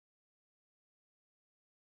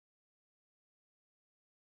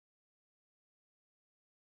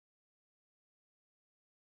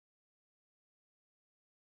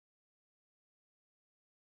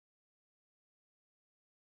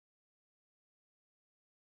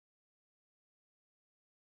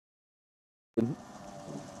So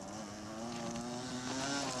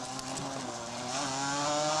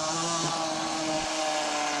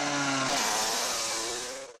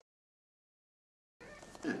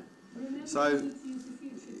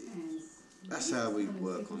that's how we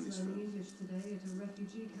work on this film.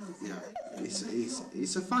 Yeah,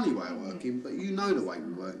 it's a funny way of working, but you know the way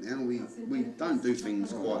we work now. We don't do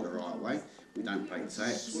things quite the right way. We don't pay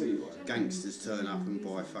tax. Gangsters turn up and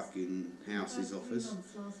buy fucking houses off us.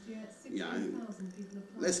 You know,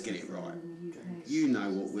 let's get it right. You know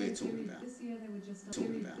what we're talking about.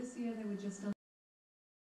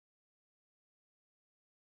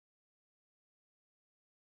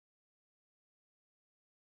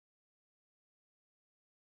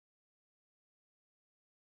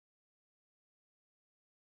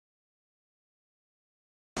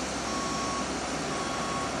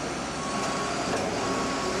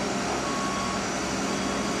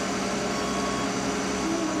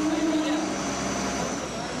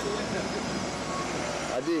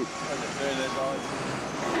 I did.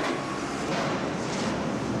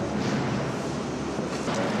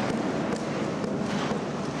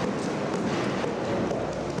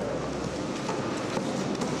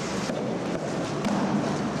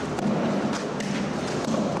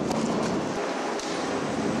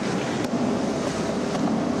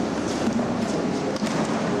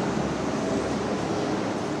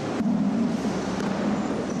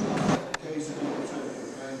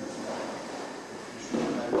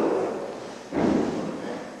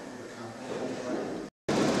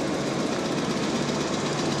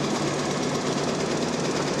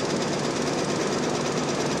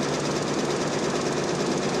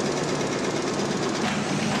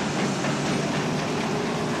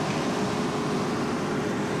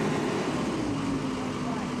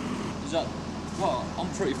 Well, I'm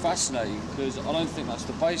pretty fascinated because I don't think that's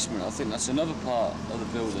the basement. I think that's another part of the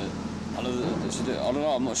building. I don't know,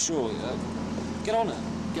 I'm not sure. Get on it.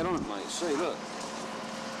 Get on it, mate. See, look.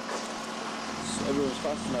 Everyone's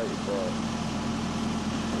fascinated by it.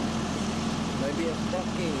 Maybe a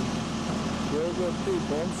fucking World War II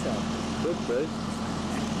bomb shop. Could be.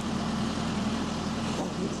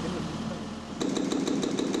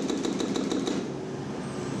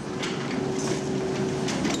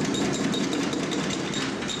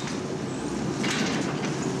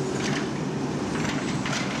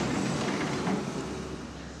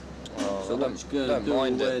 I don't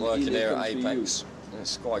mind it working here at Apex.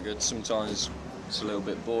 It's quite good. Sometimes it's a little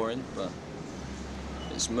bit boring, but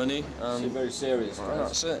it's money. It's very serious.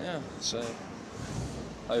 That's it, yeah. So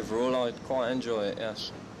overall, I quite enjoy it.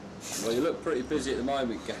 Yes. Well, you look pretty busy at the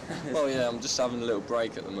moment, guys. Well, yeah, I'm just having a little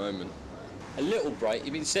break at the moment. A little break?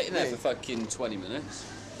 You've been sitting there for fucking 20 minutes.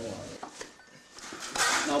 Yeah.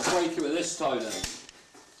 And I'll break it with this toe then.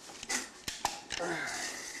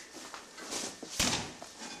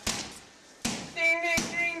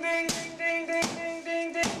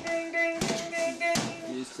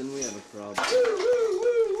 Houston, we have a problem.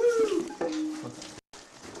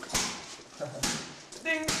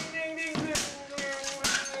 Ding, ding, ding, ding.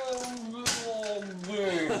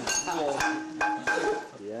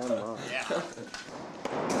 Yeah, man. Yeah.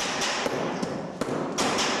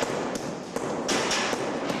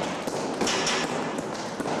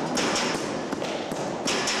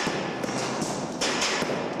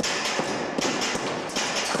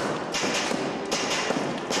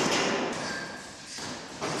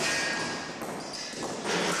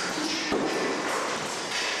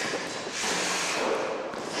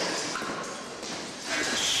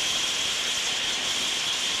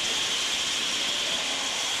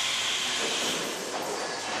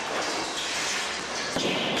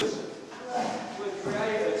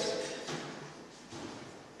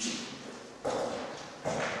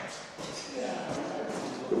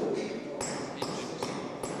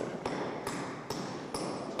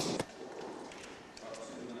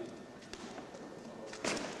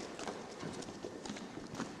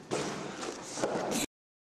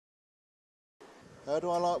 How do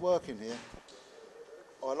I like working here?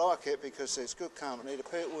 I like it because it's good company. The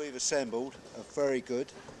people we've assembled are very good.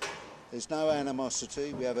 There's no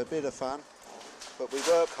animosity, we have a bit of fun, but we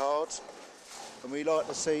work hard and we like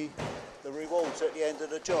to see the rewards at the end of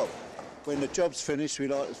the job. When the job's finished, we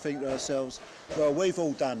like to think to ourselves, well, we've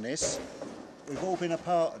all done this, we've all been a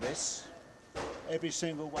part of this, every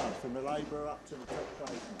single one, from the labourer up to the top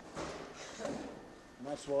tradesman. And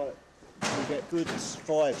that's why we get good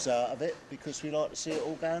vibes out of it, because we like to see it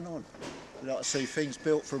all going on. We like to see things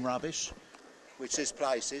built from rubbish, which this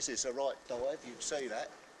place is. It's a right dive, you can see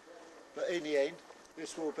that. But in the end,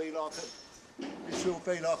 this will be like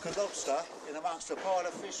a lobster in amongst a pile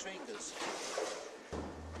of fish fingers.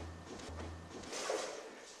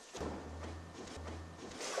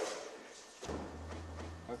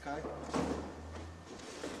 Okay.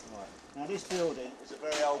 Right. Now this building is a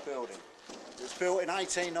very old building. It was built in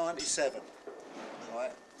 1897.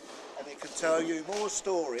 Right. And it can tell you more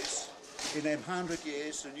stories in them 100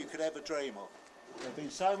 years than you could ever dream of. There have been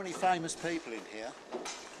so many famous people in here.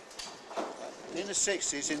 In the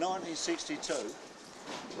 60s, in 1962,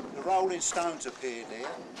 the Rolling Stones appeared here.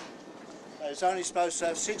 They was only supposed to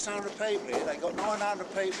have 600 people here. They got 900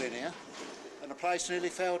 people in here, and the place nearly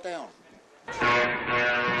fell down.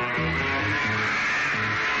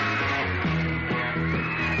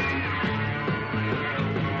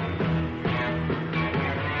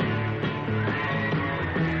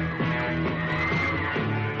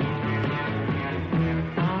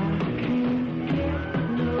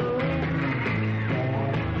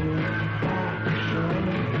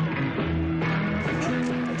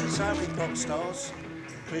 So many pop stars,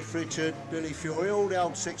 Cliff Richard, Billy Fury, all the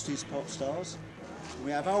old 60s pop stars. And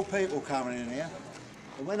we have old people coming in here,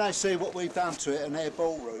 and when they see what we've done to it in their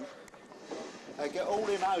ballroom, they get all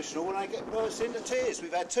emotional and they get burst into tears.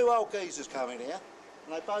 We've had two old geezers come in here,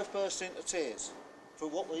 and they both burst into tears for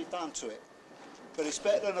what we've done to it. But it's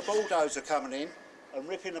better than a bulldozer coming in and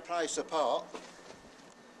ripping the place apart.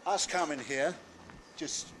 Us coming here,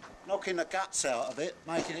 just knocking the guts out of it,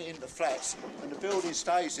 making it into flats, and the building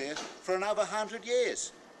stays here for another 100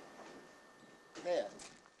 years. There.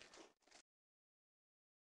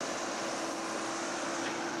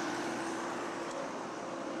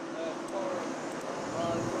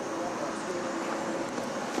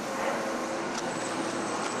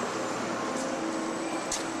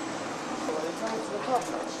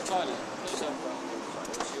 Tiny, please don't go.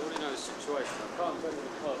 You already know the situation. I can't go to the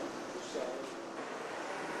pub. So.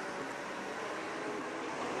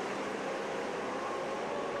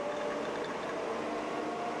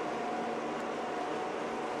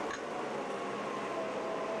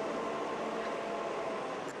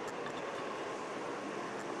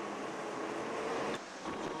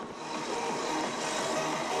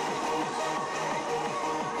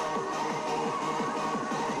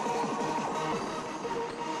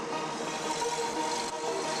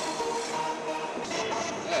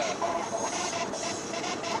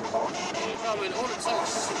 I mean, all it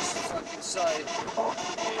takes is to fucking say,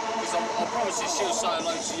 because I promise you she'll say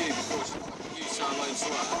hello to you before you say hello to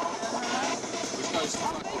her. Which goes to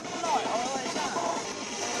fucking...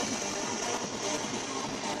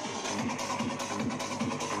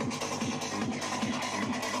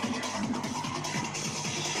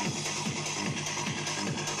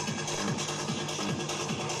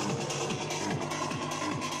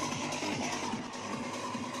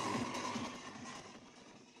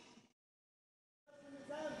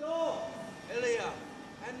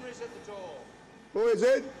 Who is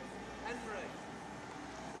it? Henry.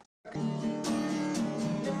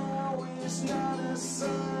 Now it's not a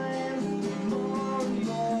sign more and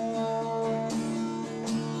more.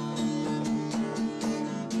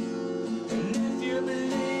 And if you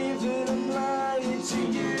believe that I'm lying to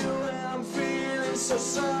you, I'm feeling so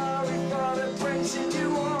sorry for the breaking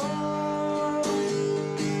you on.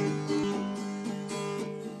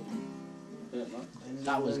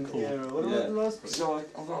 That was cool. What about the last bit? So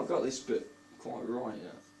I've got this bit quite right,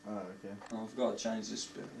 yeah. Oh, okay. I've got to change this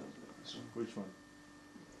bit. This one. Which one?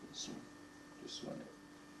 This one. Just one.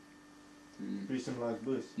 Prism like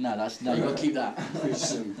blues. No, no, you gotta keep that.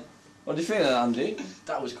 What do you think of that, Andy?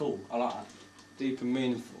 That was cool. I like that. Deep and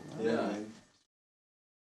meaningful. Yeah. Man.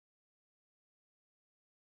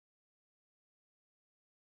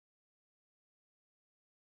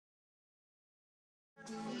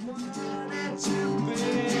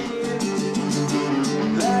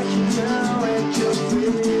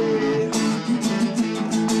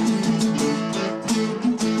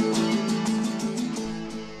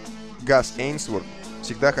 Газ Эйнсворт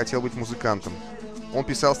всегда хотел быть музыкантом. Он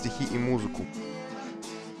писал стихи и музыку.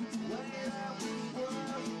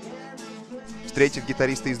 Встретив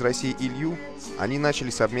гитариста из России Илью, они начали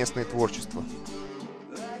совместное творчество.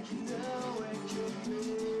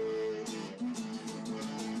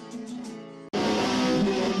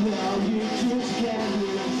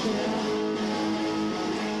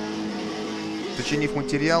 Сочинив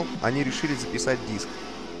материал, они решили записать диск.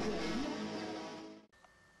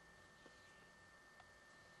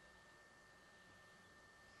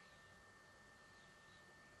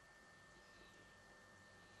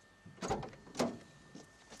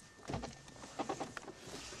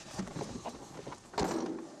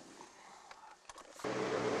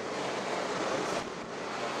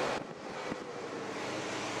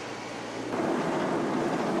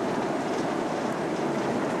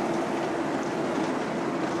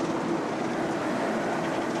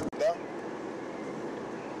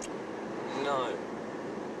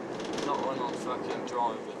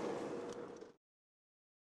 driving.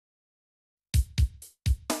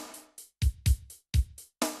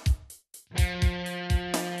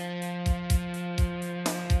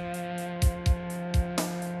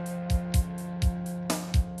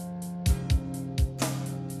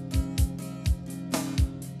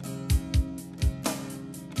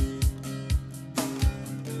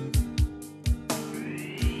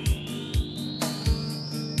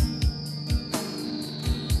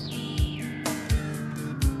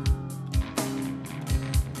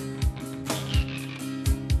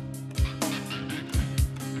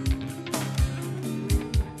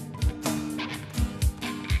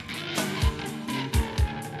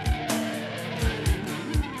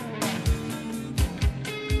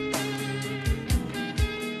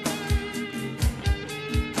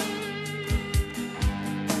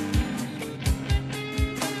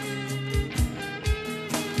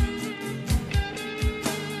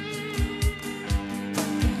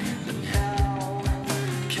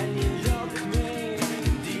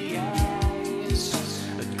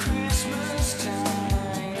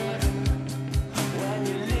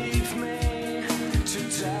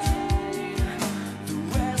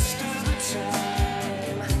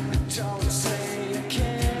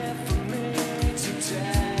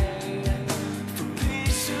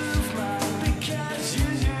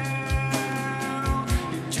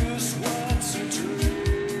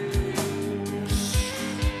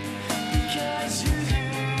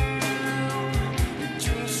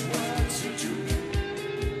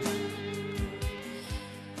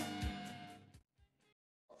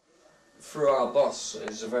 Through our boss,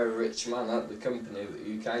 is a very rich man at the company that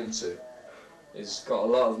you came to. He's got a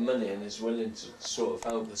lot of money and is willing to sort of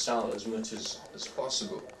help us out as much as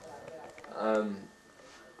possible.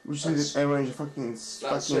 We should arrange a fucking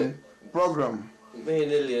program. Me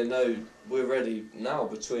and Ilya know we're ready now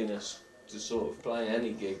between us to sort of play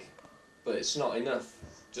any gig, but it's not enough,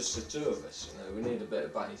 just the two of us, you know. We need a bit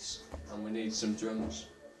of bass and we need some drums.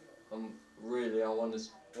 And really I want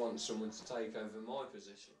someone to take over my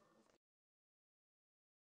position.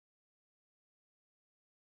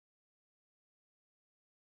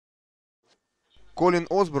 Колин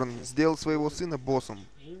Осборн сделал своего сына боссом,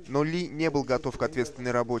 но Ли не был готов к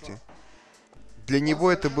ответственной работе. Для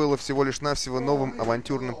него это было всего лишь навсего новым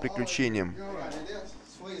авантюрным приключением.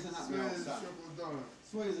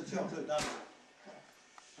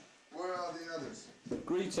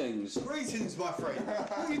 Greetings. Greetings, my friend.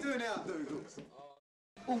 What are you doing out, Doodle?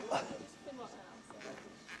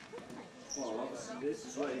 Well, this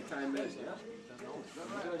is where you came in, yeah?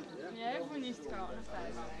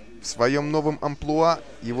 В своем новом амплуа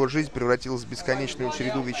его жизнь превратилась в бесконечную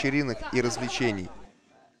череду вечеринок и развлечений.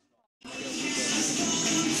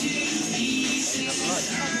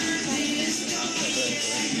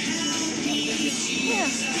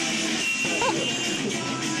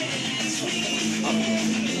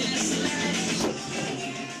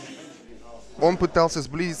 Он пытался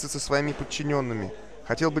сблизиться со своими подчиненными,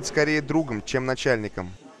 хотел быть скорее другом, чем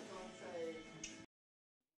начальником.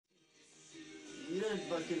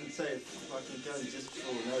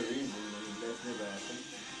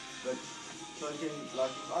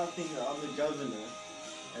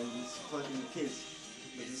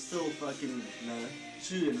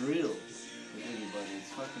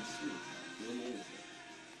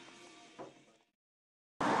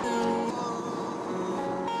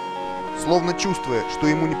 Словно чувствуя, что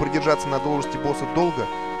ему не продержаться на должности босса долго,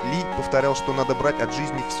 Ли повторял, что надо брать от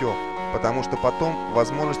жизни все, потому что потом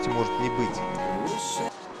возможности может не быть.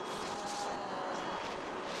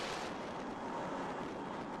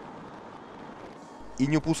 И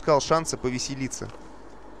не упускал шанса повеселиться.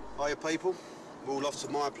 Hiya people, we're all off to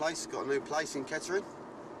my place, got a new place in Kettering.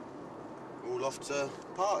 We're all off to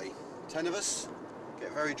party. 10 of us,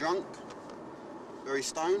 get very drunk, very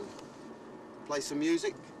stoned, play some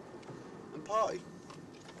music and party.